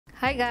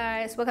Hi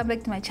guys, welcome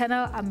back to my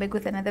channel. I'm back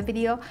with another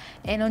video,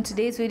 and on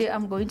today's video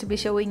I'm going to be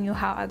showing you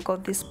how I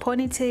got this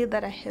ponytail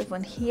that I have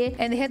on here.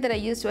 And the hair that I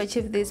used to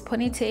achieve this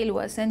ponytail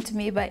was sent to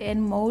me by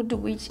N-Mode,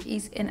 which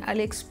is an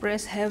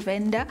AliExpress hair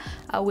vendor.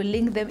 I will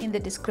link them in the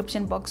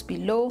description box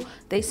below.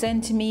 They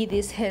sent me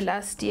this hair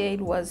last year.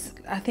 It was,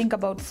 I think,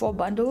 about 4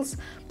 bundles,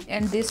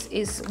 and this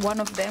is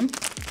one of them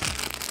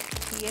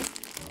here.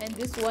 And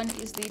this one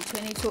is the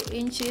 22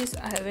 inches.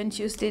 I haven't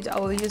used it. I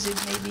will use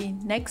it maybe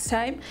next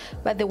time,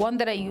 but the one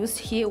that I used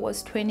here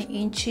was 20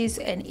 inches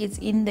and it's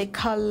in the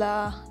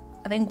color,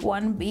 I think,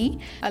 1B.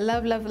 I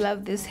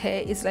love this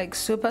hair. It's like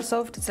super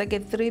soft. It's like a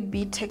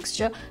 3B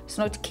texture. It's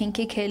not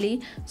kinky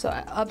curly, so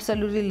I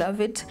absolutely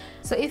love it.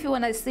 So if you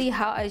want to see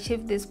how I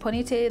achieved this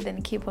ponytail,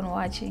 then keep on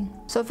watching.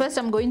 So first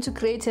I'm going to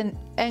create an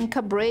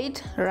anchor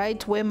braid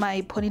right where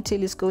my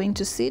ponytail is going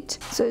to sit.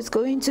 So it's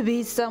going to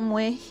be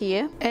somewhere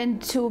here,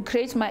 and to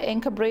create my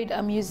anchor braid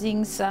I'm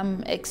using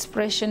some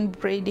expression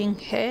braiding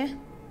hair.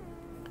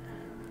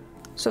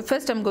 So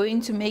first I'm going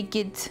to make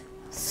it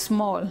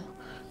small.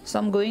 So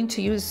I'm going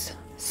to use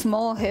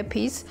small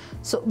hairpiece.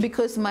 So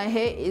because my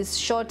hair is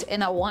short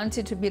and I want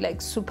it to be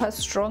like super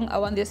strong, I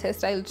want this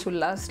hairstyle to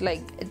last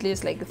like at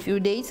least like a few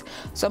days.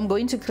 So I'm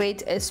going to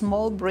create a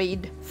small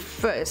braid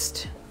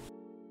first.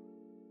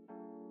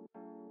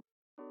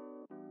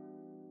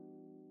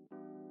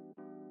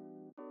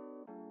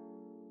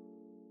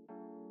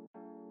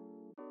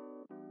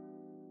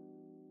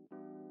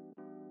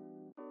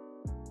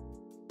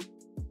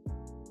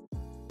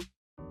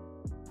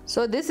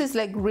 So this is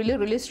like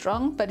really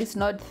strong, but it's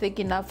not thick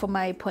enough for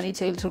my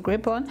ponytail to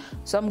grip on.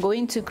 So I'm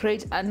going to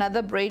create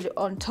another braid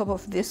on top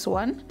of this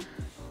one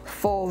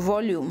for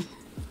volume.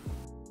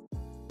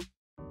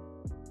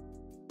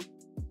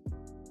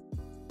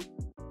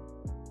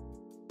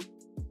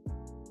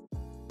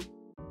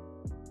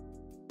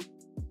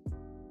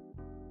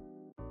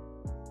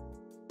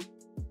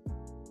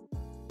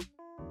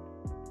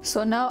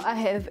 So now I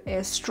have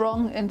a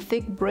strong and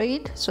thick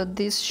braid, so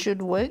this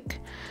should work.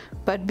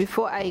 But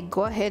before I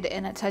go ahead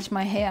and attach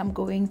my hair, I'm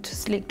going to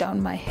slick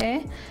down my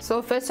hair.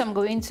 So first I'm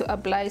going to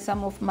apply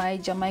some of my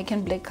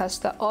Jamaican black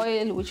castor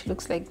oil, which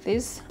looks like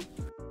this.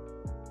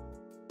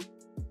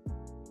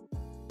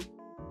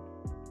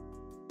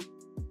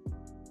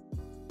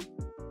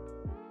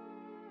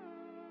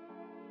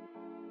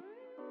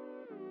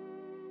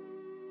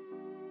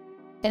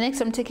 And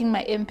next I'm taking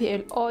my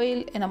MPL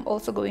oil and I'm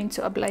also going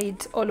to apply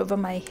it all over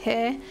my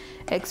hair,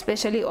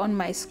 especially on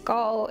my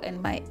skull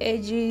and my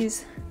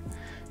edges.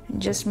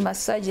 Just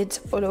massage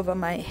it all over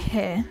my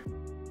hair.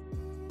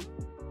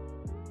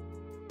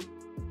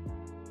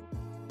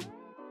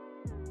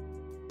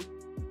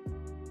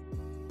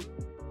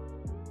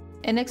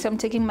 And next I'm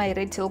taking my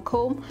red tail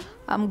comb.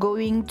 I'm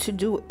going to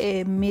do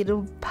a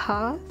middle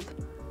path.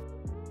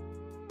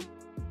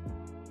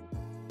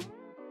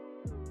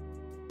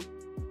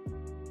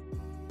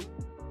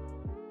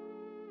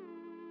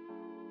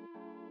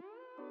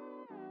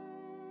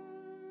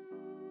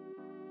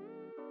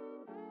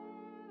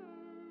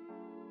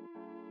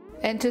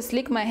 And to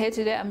slick my hair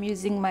today, I'm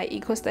using my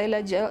Eco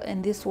Styler gel,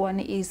 and this one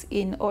is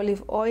in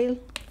olive oil.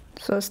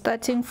 So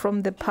starting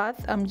from the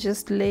path, I'm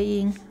just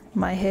laying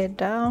my hair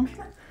down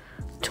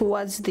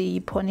towards the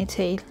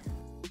ponytail.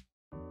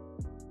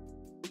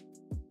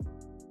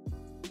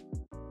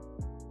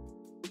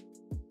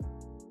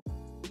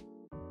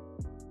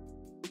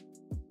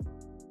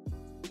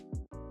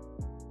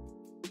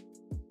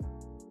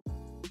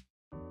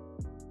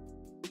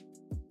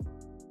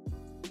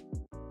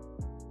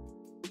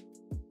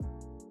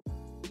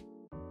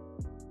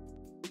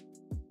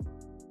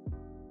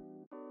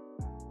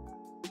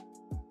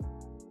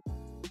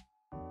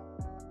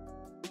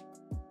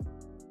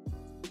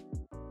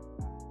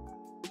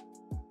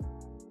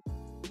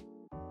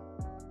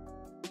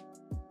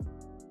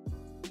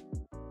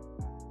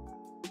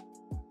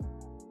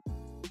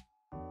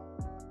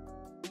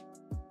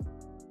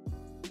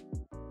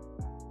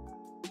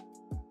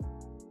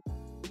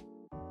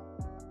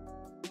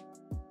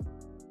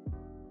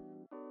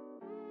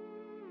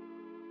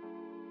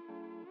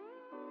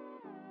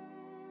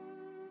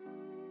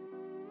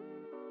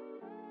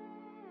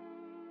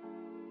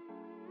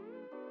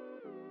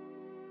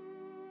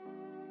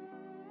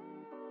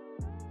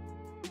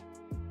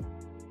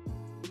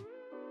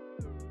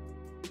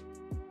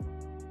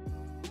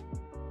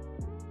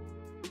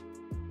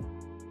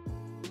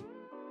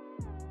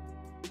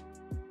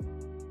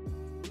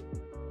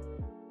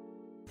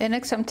 And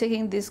next I'm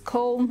taking this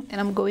comb and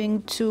I'm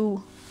going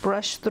to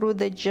brush through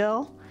the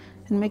gel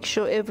and make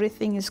sure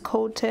everything is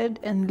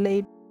coated and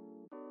laid.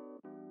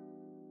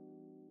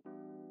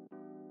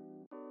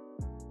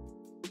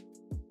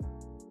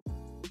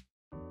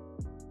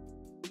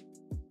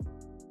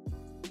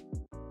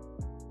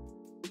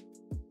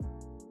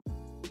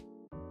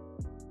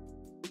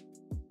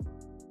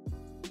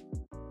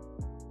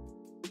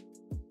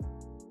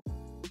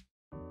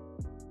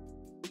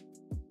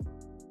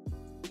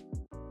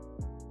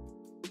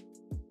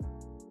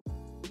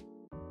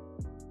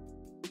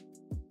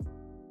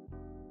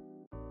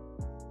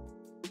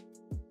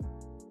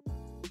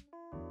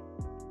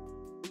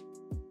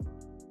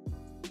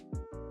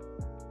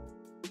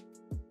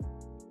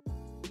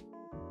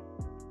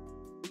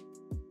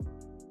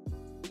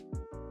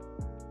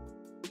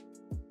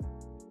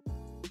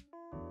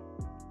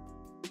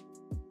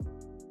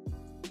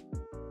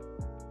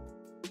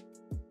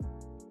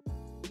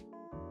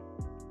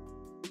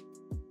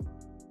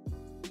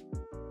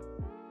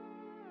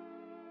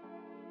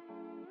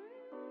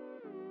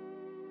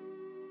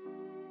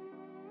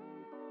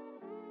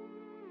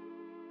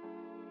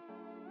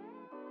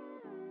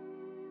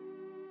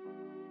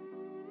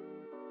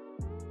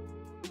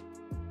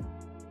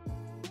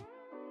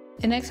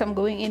 And next I'm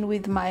going in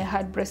with my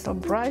hard bristle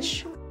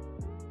brush.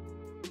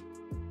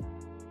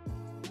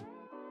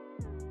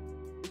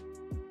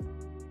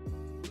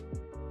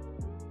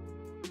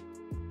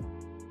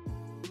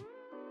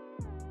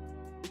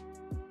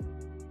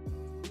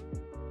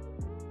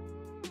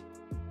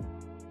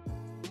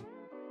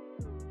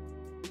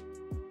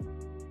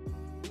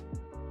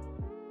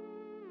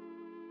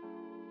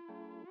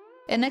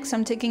 And next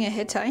I'm taking a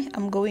hair tie.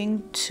 I'm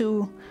going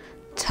to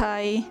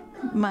tie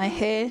my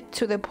hair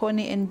to the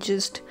pony and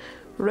just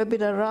wrap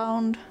it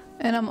around.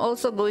 And I'm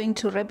also going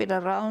to wrap it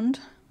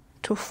around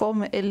to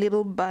form a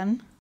little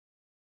bun.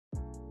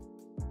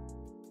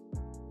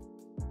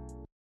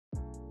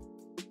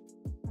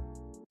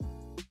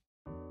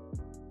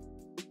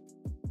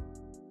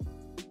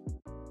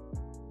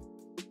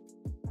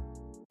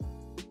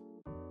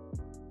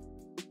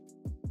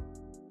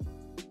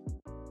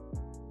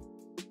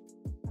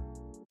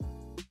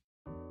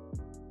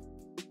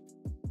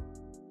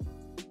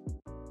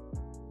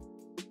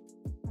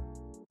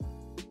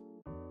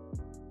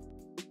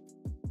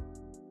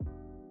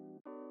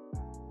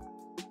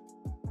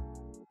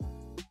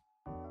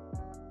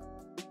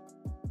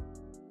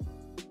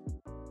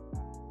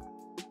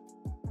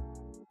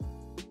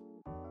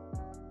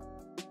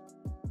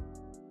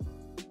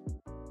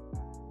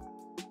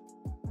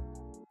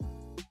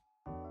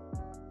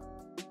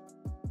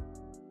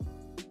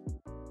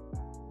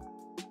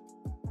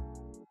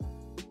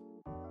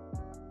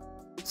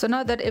 So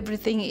now that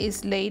everything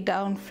is laid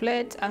down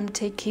flat, I'm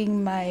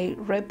taking my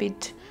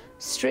rabbit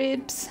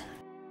strips .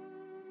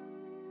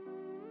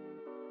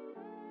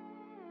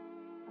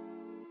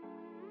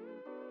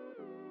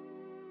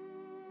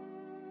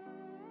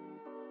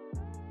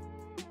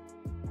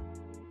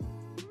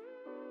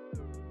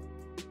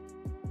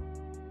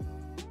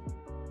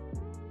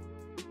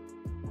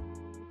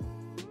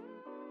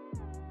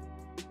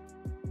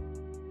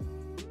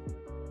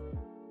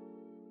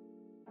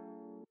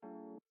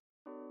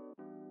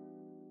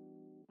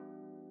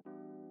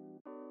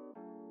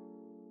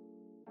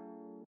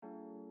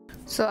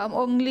 So I'm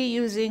only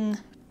using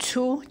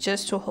 2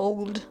 just to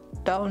hold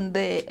down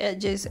the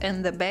edges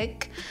and the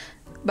back,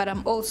 but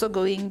I'm also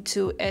going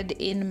to add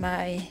in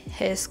my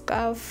hair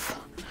scarf.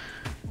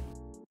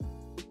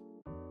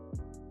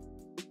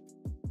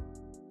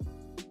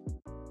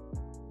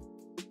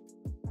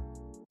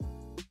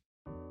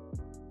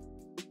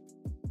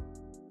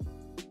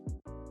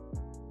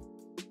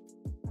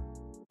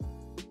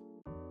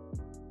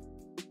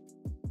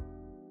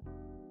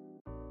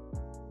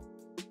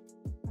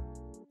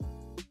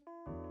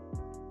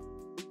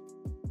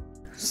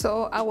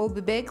 So I will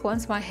be back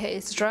once my hair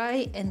is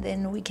dry and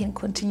then we can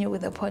continue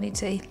with the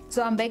ponytail.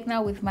 So I'm back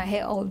now with my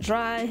hair all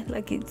dry,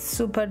 like it's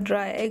super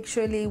dry. I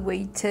actually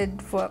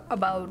waited for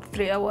about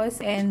 3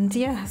 hours and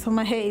yeah, so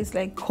my hair is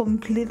like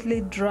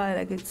completely dry,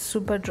 like it's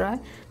super dry.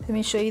 Let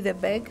me show you the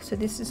back. So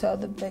this is how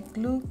the back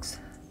looks.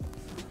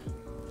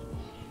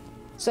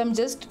 So I'm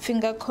just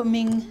finger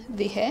combing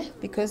the hair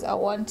because I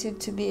want it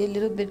to be a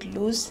little bit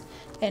loose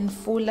and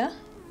fuller.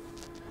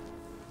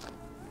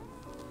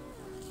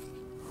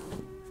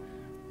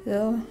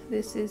 So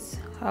this is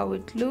how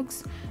it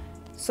looks.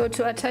 So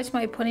to attach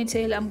my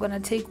ponytail, I'm gonna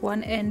take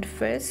one end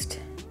first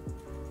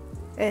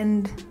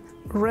and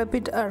wrap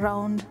it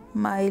around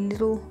my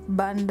little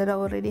bun that I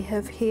already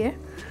have here.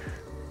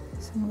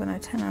 So I'm gonna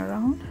turn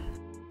around.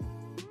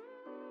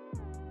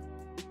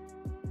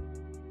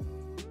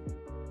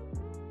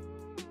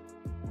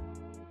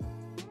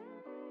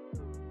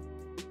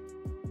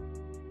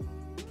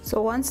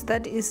 So once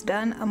that is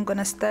done, I'm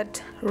gonna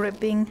start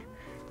wrapping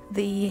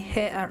the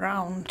hair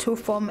around to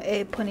form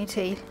a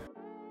ponytail.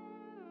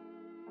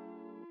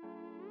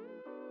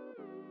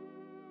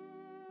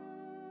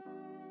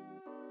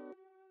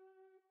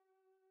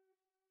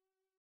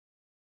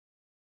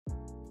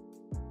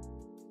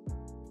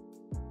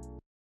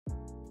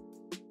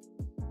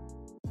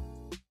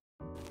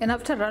 And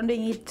after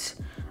rounding it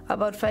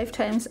about 5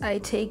 times, I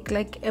take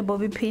like a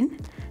bobby pin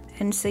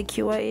and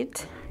secure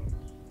it.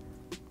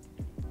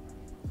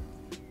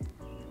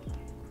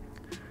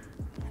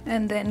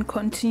 And then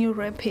continue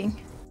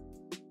wrapping.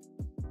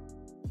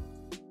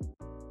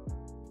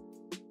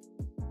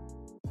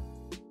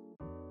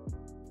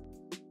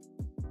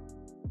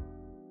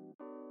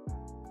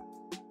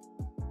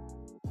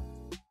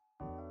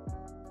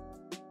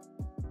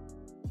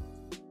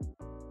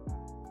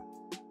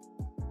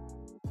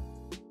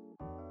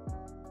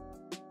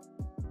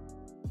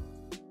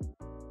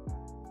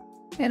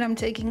 And I'm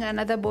taking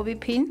another bobby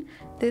pin.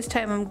 This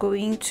time I'm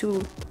going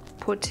to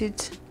put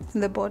it in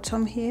the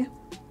bottom here.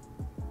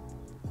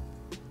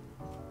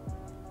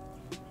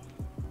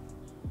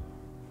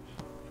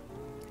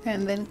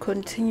 And then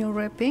continue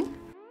wrapping.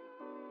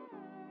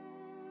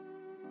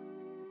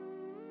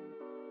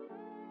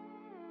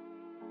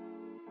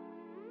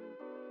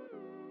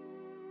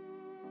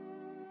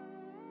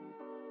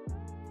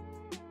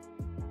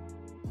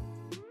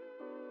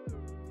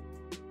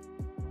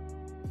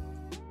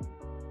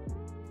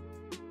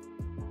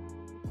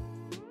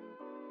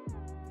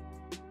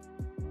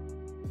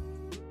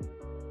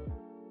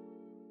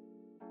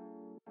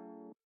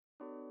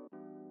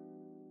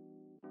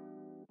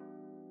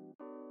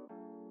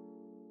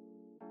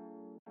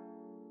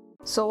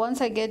 So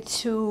once I get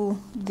to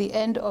the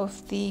end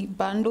of the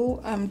bundle,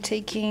 I'm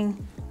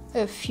taking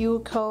a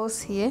few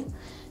curls here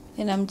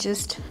and I'm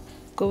just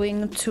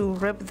going to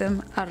wrap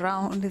them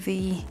around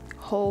the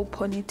whole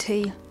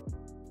ponytail.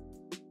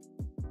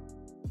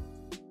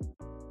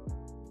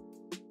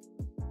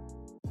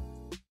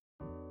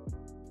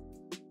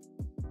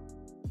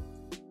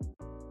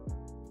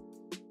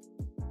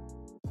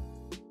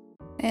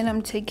 And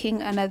I'm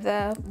taking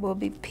another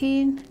bobby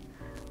pin.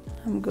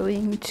 I'm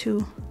going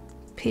to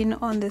pin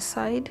on the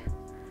side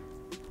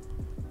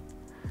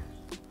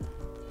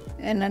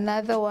and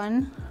another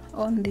one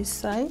on this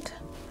side.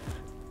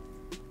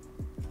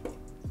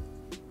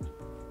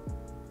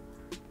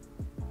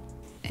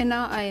 And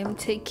now I am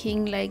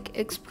taking like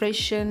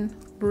expression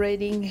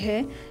braiding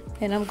hair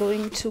and I'm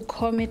going to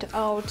comb it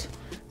out,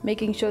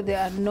 making sure there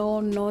are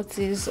no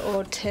knots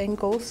or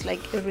tangles,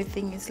 like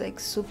everything is like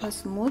super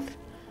smooth.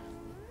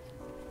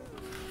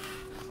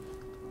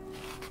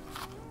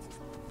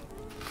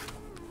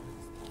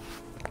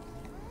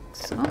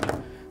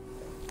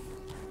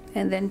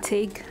 And then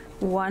take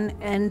one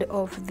end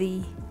of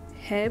the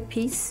hair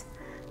piece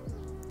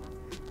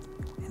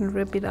and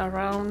wrap it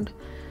around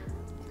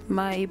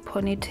my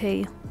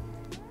ponytail.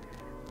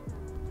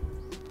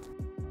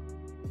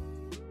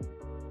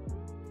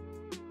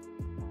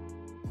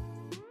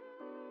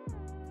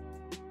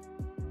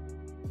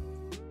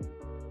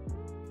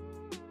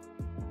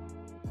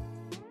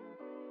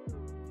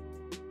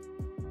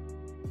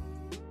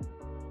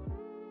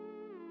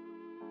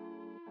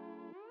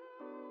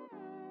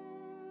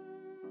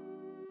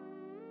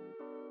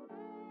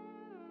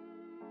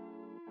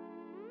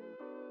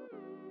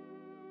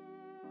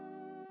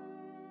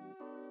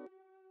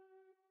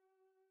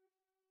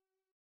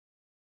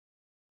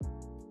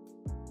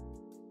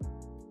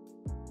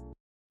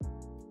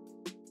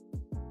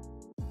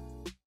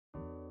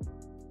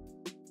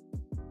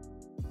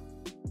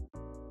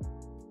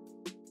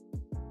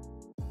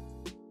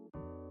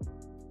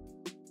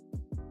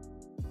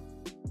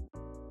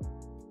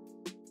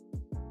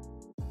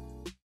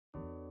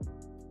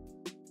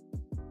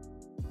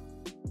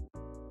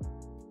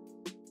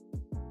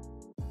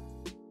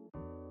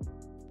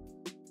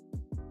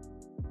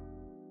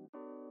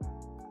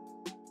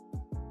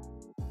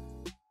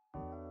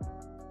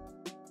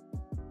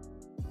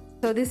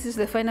 So this is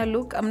the final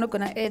look. I'm not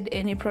gonna add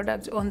any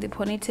product on the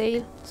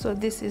ponytail. So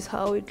this is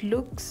how it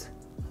looks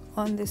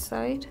on the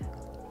side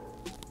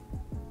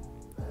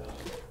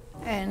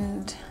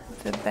and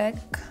the back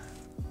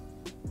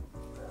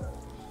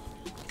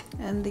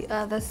and the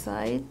other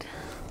side.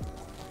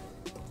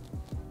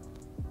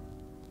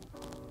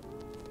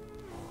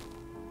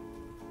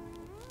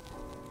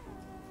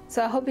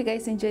 So I hope you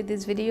guys enjoyed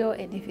this video,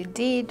 and if you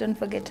did, don't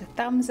forget to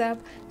thumbs up,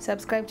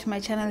 subscribe to my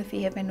channel if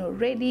you haven't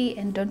already,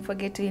 and don't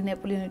forget to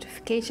enable your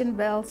notification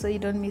bell so you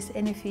don't miss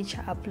any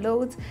future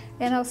uploads.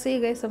 And I'll see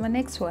you guys on my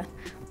next one.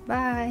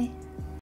 Bye.